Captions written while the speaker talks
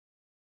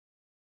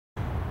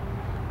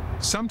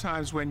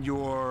Sometimes when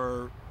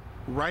you're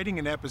writing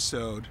an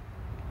episode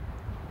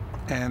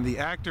and the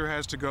actor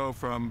has to go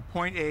from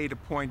point A to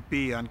point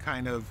B on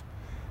kind of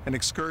an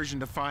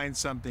excursion to find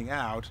something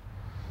out,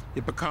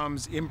 it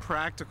becomes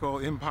impractical,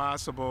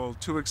 impossible,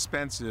 too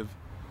expensive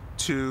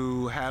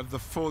to have the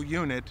full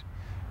unit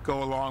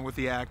go along with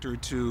the actor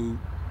to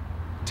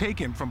take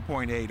him from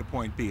point A to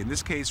point B. In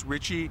this case,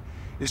 Richie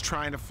is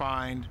trying to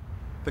find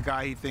the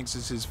guy he thinks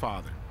is his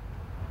father.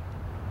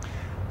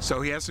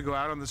 So he has to go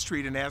out on the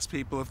street and ask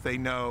people if they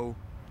know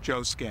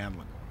Joe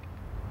Scanlon.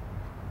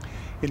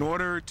 In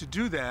order to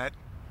do that,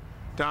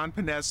 Don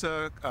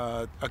Panessa,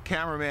 a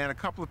cameraman, a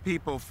couple of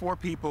people, 4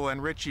 people,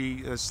 and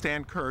Richie,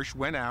 Stan Kirsch,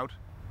 went out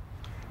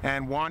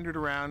and wandered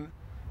around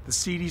the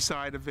seedy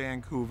side of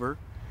Vancouver.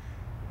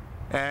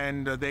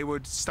 And they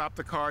would stop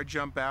the car,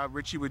 jump out,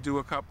 Richie would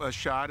do a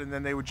shot, and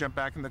then they would jump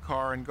back in the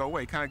car and go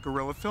away, kind of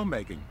guerrilla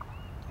filmmaking.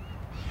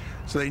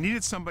 So they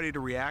needed somebody to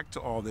react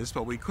to all this,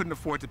 but we couldn't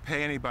afford to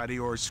pay anybody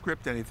or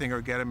script anything or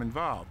get them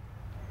involved.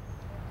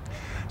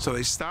 So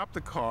they stop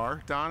the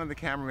car, Don and the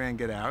cameraman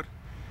get out,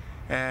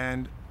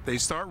 and they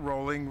start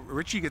rolling.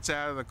 Richie gets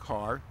out of the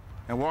car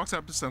and walks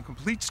up to some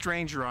complete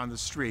stranger on the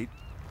street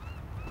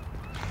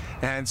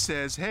and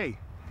says, "Hey,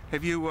 do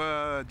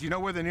you know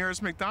where the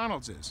nearest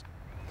McDonald's is?"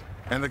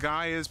 And the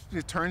guy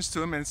turns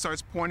to him and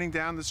starts pointing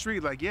down the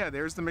street like, "Yeah,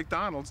 there's the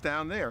McDonald's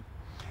down there."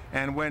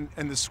 And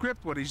in the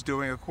script, what he's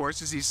doing, of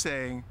course, is he's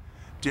saying,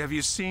 "Have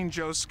you seen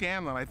Joe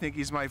Scanlon? I think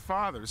he's my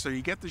father." So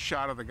you get the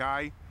shot of the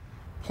guy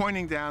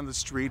pointing down the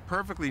street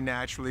perfectly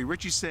naturally,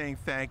 Richie saying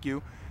thank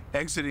you,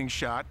 exiting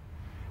shot,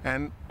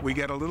 and we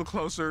get a little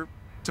closer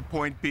to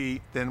point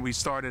B than we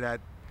started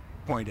at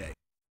point A.